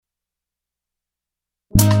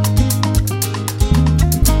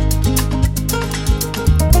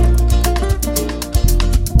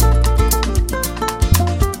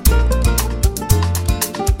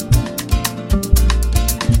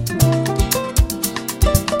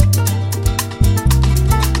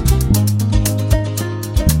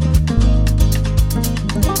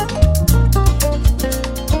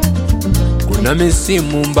Kuna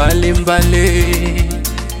misimu mbali mbali,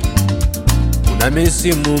 kuna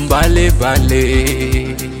misimu mbali mbali.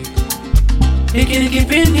 Hiki ni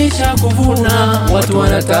kipindi cha kuvuna, watu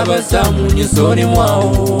wanatabasamu nyusoni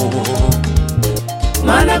mwao,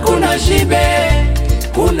 maana kuna shibe,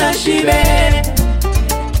 kuna shibe.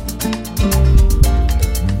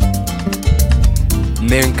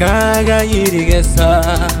 Nenkaga irigesa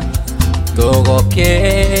togoke,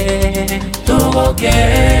 togoke,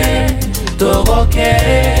 togoke.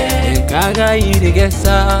 Nenkaga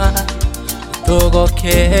irigesa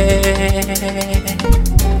togoke.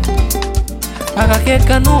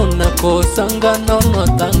 Agakeka nonako sanga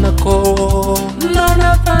nonotanako,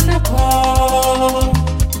 nonotanako.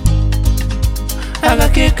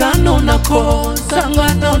 Agakeka nonako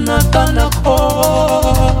sanga nonotanako.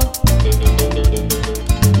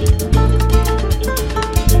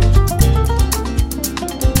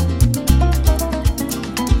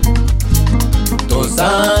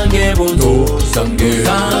 Tosange bon, tosange,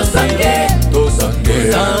 tosange, tosange,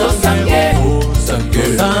 tosange, tosange,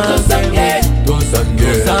 tosange,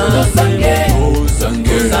 tosange, tosange,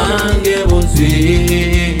 tosange, tosange bon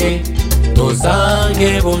si.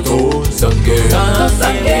 Tosange bon, tosange,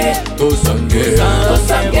 tosange, tosange,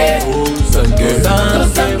 tosange, tosange,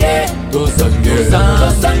 tosange, tosange,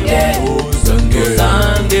 tosange, tosange,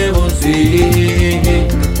 tosange bon si.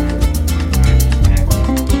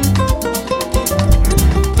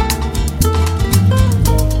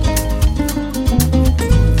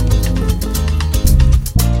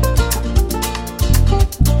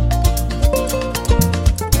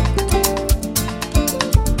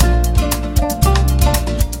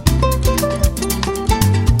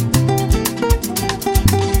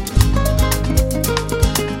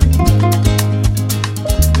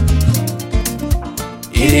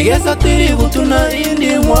 Irigesa tirigu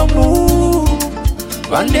tunaindi mwamu,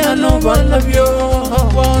 bande ano banabyo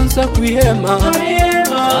wansa kwihema.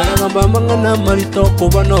 Ayagambamanga na maritoko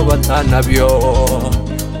bano batanabyo,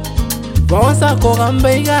 wansa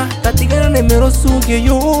kogambeiga tatigana nemero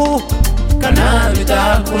sugeyo, kana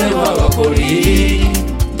bitakule wabakoli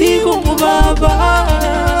digo mubaba.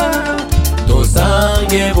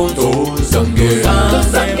 Tosange bon, tosange,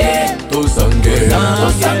 tosange, tosange,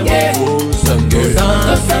 tosange, tosange,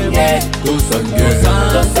 tosange, tosange,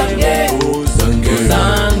 tosange, tosange,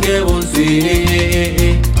 tosange bon si.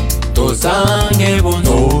 Tosange bon,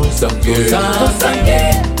 tosange, tosange,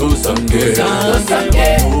 tosange, tosange, tosange,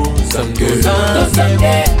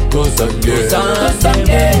 tosange, tosange,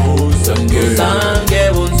 tosange, tosange, tosange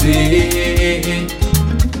bon si.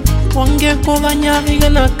 Wange koganya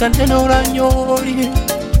igana kantena uranyori,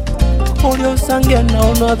 olio sange na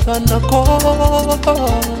onatana ko.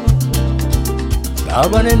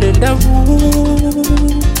 Abane nendavu